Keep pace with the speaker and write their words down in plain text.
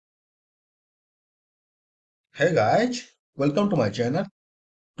Hey guys, welcome to my channel.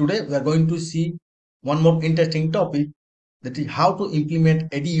 Today we are going to see one more interesting topic, that is how to implement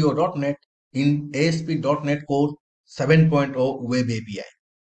ADO.NET in ASP.NET Core 7.0 Web API.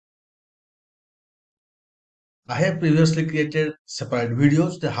 I have previously created separate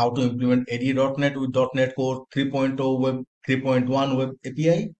videos to how to implement ADO.NET with .NET Core 3.0 Web 3.1 Web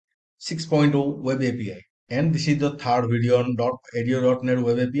API, 6.0 Web API, and this is the third video on ADO.NET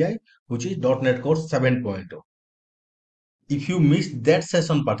Web API, which is .NET Core 7.0. If you missed that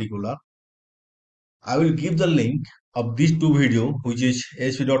session particular, I will give the link of these two videos, which is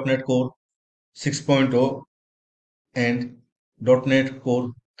ASP.NET Core 6.0 and .NET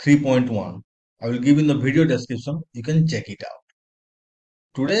Core 3.1. I will give in the video description. You can check it out.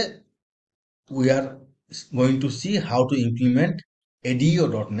 Today, we are going to see how to implement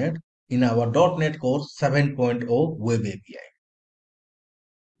ADO.NET in our .NET Core 7.0 Web API.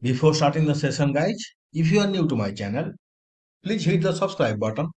 Before starting the session, guys, if you are new to my channel, please hit the subscribe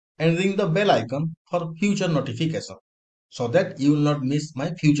button and ring the bell icon for future notification so that you will not miss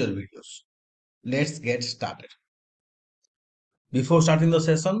my future videos. Let's get started. Before starting the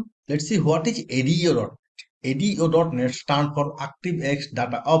session, let's see what is ADO.NET. ADO.NET stands for ActiveX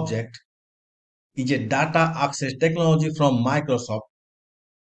Data Object, is a data access technology from Microsoft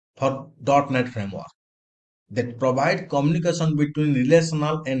for .NET framework that provide communication between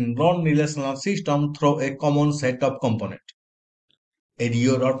relational and non-relational systems through a common set of components.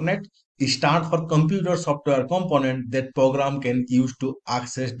 ADO.NET stands for computer software component that program can use to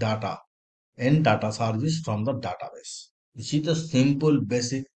access data and data service from the database. This is the simple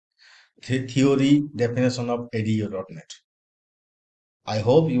basic theory definition of ADO.NET. I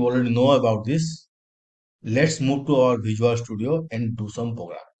hope you already know about this. Let's move to our Visual Studio and do some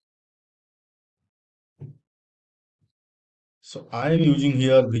program. So I am using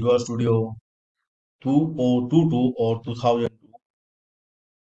here Visual Studio 2022 or 2002.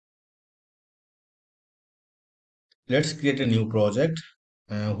 Let's create a new project,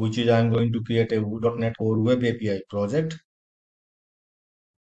 which is I'm going to create a .NET Core Web API project.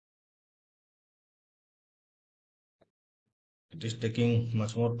 It is taking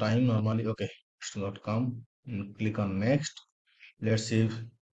much more time normally. Okay, it's not come. Click on next. Let's see if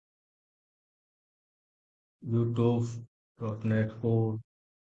YouTube.NET Core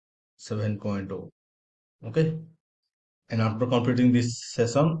 7.0. Okay, and after completing this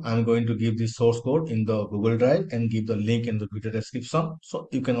session, I'm going to give the source code in the Google Drive and give the link in the video description so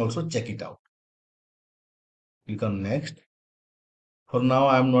you can also check it out. Click on next. For now,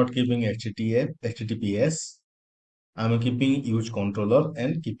 I'm not keeping HTTPS. I'm keeping use controller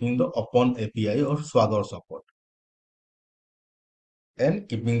and keeping the open API or Swagger support, and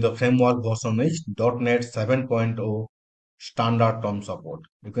keeping the framework version is .NET 7.0 standard term support.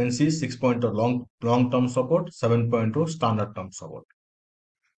 You can see 6.0 long term support, 7.0 standard term support.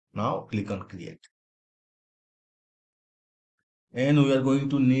 Now click on create. And we are going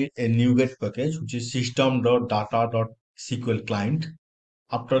to need a Nuget package, which is system.data.sql client.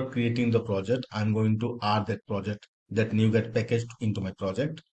 After creating the project, I'm going to add that Nuget package into my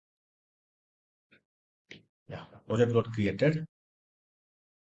project. Yeah, project got created.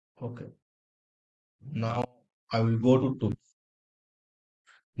 Okay. Now I will go to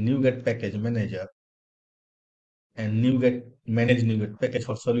Nuget package manager and manage Nuget package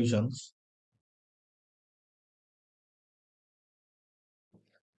for solutions.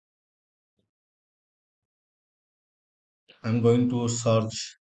 I'm going to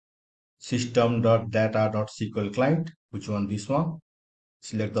search system.data.sql client, which one? This one.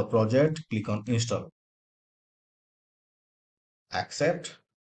 Select the project, click on install. Accept.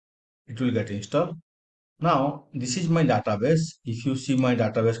 It will get installed. Now, this is my database. If you see my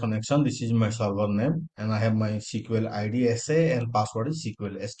database connection, this is my server name, and I have my SQL ID SA and password is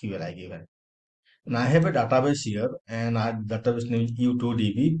SQL I given. And I have a database here, and database name is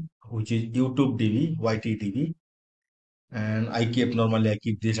U2DB, which is YouTube DB, YTDB. And I keep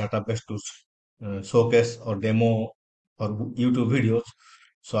this database to showcase or demo or YouTube videos.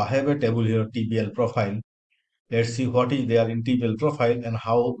 So I have a table here, TBL profile. Let's see what is there in TBL profile and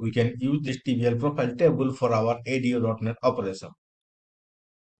how we can use this TBL profile table for our ADO.NET operation.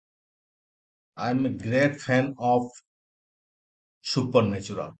 I'm a great fan of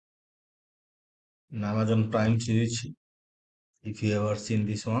Supernatural in Amazon Prime series, if you ever seen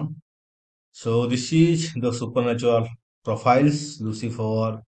this one. So this is the Supernatural profiles: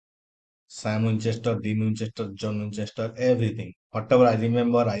 Lucifer, Sam Winchester, Dean Winchester, John Winchester, everything. Whatever I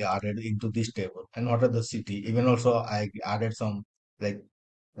remember, I added into this table. And what are the city? Even also I added some, like,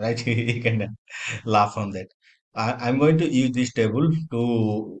 right? You can laugh on that. I'm going to use this table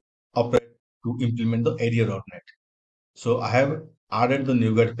to operate to implement the area.net. So I have added the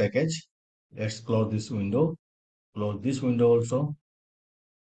Nuget package. Let's close this window. Close this window also.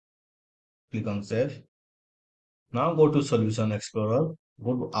 Click on save. Now go to Solution Explorer.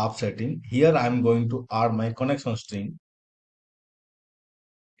 Go to App Setting. Here I am going to add my connection string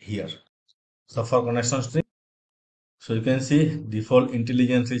here. So for connection string, so you can see default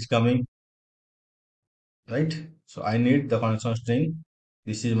intelligence is coming, right? So I need the connection string.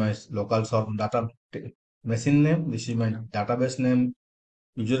 This is my local data machine name. This is my database name,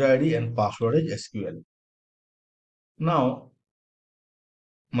 user ID, and password is SQL. Now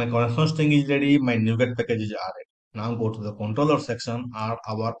my connection string is ready. My NuGet package is added. Now go to the controller section, add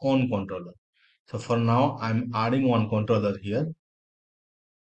our own controller. So for now, I'm adding one controller here,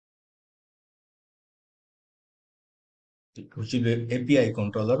 which is the API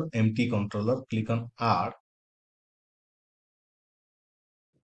controller, empty controller. Click on add.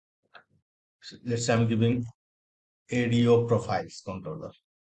 Let's say I'm giving ADO profiles controller,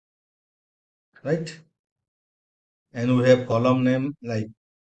 right? And we have column name like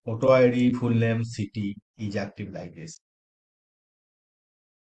auto ID, full name, city is active like this.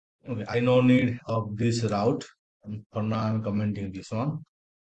 Okay, I no need of this route. And for now, I'm commenting this one.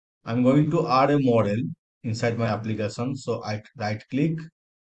 I'm going to add a model inside my application. So I right click,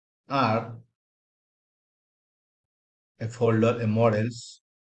 add a folder, a models.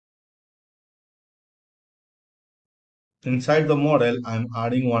 Inside the model, I'm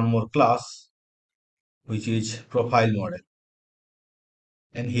adding one more class, which is profile model.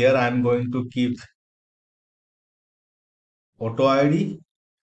 And here I'm going to keep auto ID,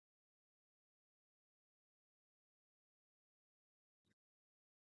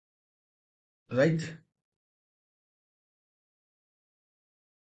 right?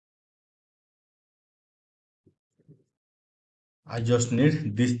 I just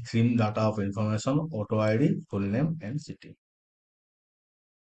need this three data of information, auto ID, full name, and city.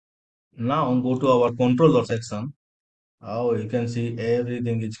 Now go to our controller section. Oh, you can see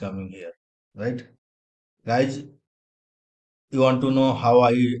everything is coming here, right? Guys, you want to know how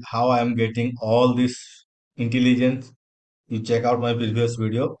I am getting all this intelligence? You check out my previous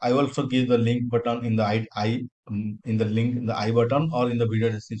video. I also give the link button in the in the link in the I button or in the video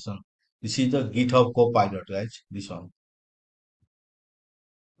description. This is the GitHub Copilot, guys. This one,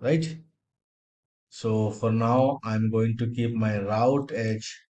 right? So for now, I'm going to keep my route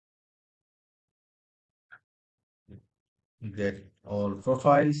edge, get all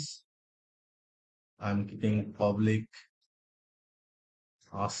profiles. I'm keeping public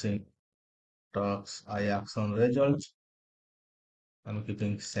async tasks, I action results. I'm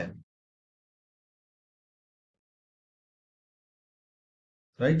keeping same,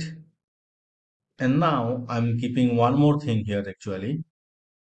 right? And now I'm keeping one more thing here actually.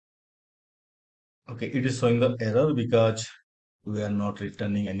 Okay, it is showing the error because we are not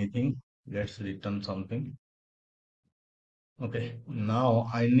returning anything. Let's return something. Okay, now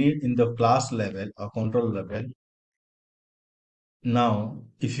I need in the class level or control level. Now,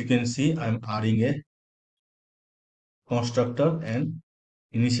 if you can see, I'm adding a constructor and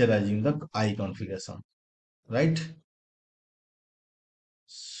initializing the I configuration, right?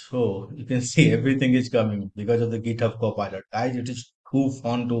 So you can see everything is coming because of the GitHub Copilot. Guys, it is too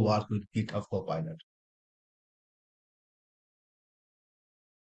fun to work with GitHub Copilot.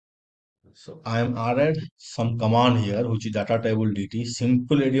 So I am added some command here, which is data table DT,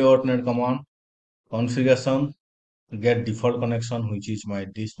 simple ADO.NET command, configuration, get default connection, which is my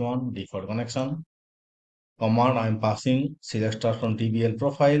this one, default connection. Command I am passing select star from TBL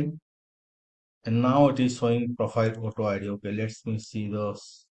profile, and now it is showing profile auto ID. Okay, let's me see the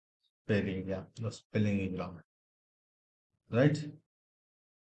spelling. Yeah, the spelling is wrong, right?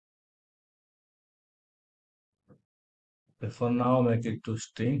 Okay, for now, make it to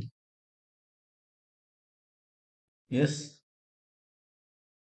string. Yes.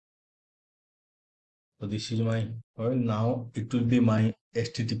 So this is my well now it will be my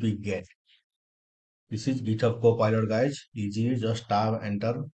HTTP GET. This is GitHub Copilot, guys. Easy, just tab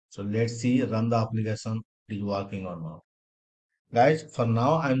enter. So let's see run the application is working or not. Guys, for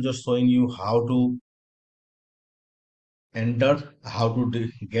now I'm just showing you how to enter, how to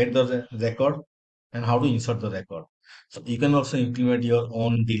get the record, and how to insert the record. So you can also implement your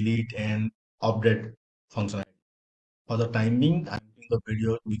own delete and update functionality. For the time being, I'm doing the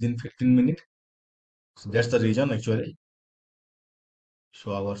video within 15 minutes. So that's the reason actually.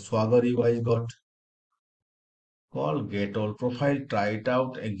 So our Swagger UI got call get all profile, try it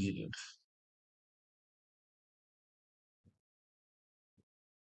out, execute.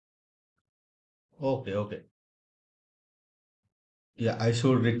 Okay, okay. Yeah, I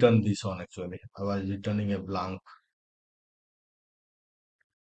should return this one actually. I was returning a blank,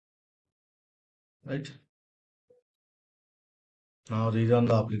 right? Now rerun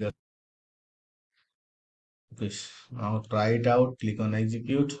the application. Okay, now try it out. Click on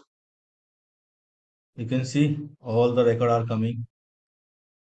execute. You can see all the record are coming.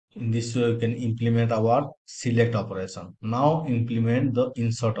 In this way, you can implement our select operation. Now implement the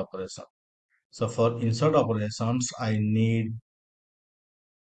insert operation. So for insert operations, I need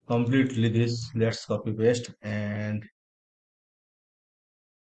completely this. Let's copy paste and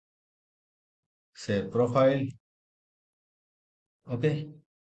say profile. Okay.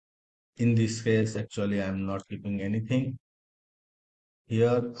 In this case, actually, I'm not keeping anything.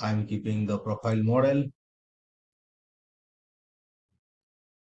 Here, I'm keeping the profile model.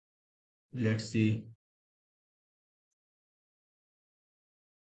 Let's see,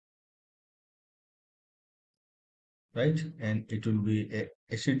 right? And it will be a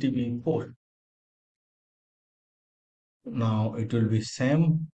HTTP port. Now it will be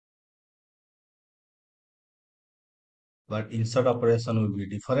same, but insert operation will be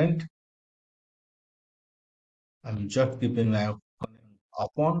different. I'm just keeping my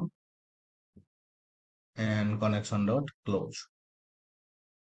open and connection dot close.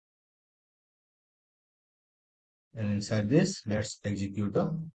 And inside this, let's execute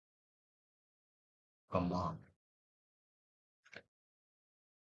the command.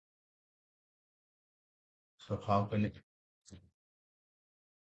 So how can it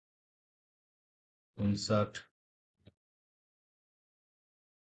insert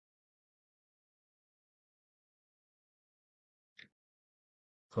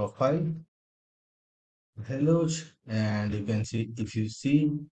profile hello, and you can see, if you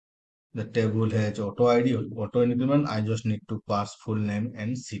see, the table has auto ID, auto increment. I just need to pass full name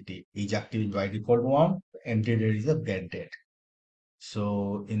and city. Is active by default one. Entry date is a get date.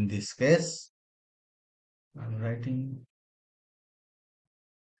 So in this case, I'm writing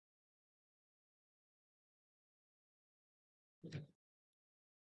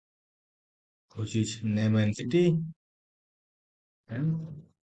which is name and city, and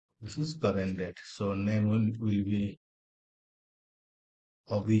this is current date. So name will be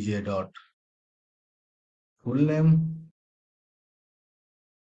obj dot full name,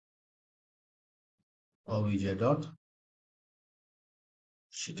 obj dot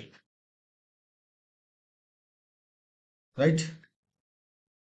city, right?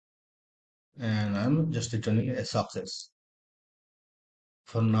 And I'm just returning a success.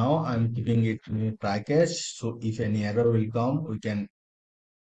 For now, I'm keeping it in a try catch. So if any error will come, we can,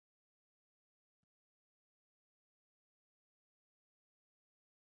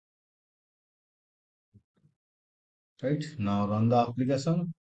 right? Now run the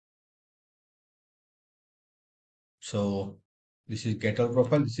application. So this is getter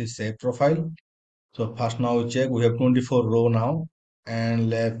profile, this is save profile. So first now we check, we have 24 row now and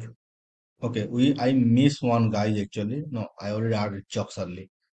left. Okay, I miss one guy actually. No, I already added Chucks early.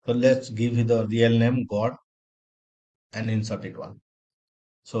 So let's give it the real name God and insert it one.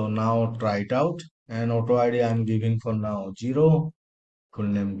 So now try it out, and auto ID I'm giving for now 0, full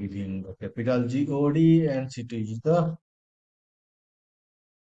name giving the capital God, and city is the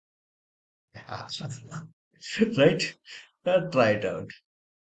right. Try it out.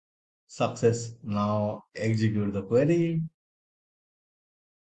 Success. Now execute the query.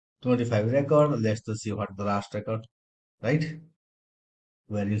 25 record. Let's just see what the last record, right?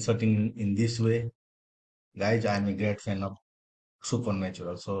 We're inserting in this way. Guys, I'm a great fan of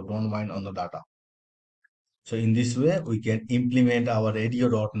supernatural, so don't mind on the data. So in this way, we can implement our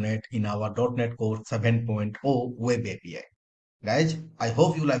radio.NET in our .NET Core 7.0 web API. Guys, I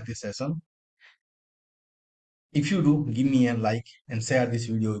hope you like this session. If you do, give me a like and share this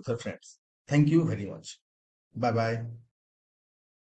video with your friends. Thank you very much. Bye bye.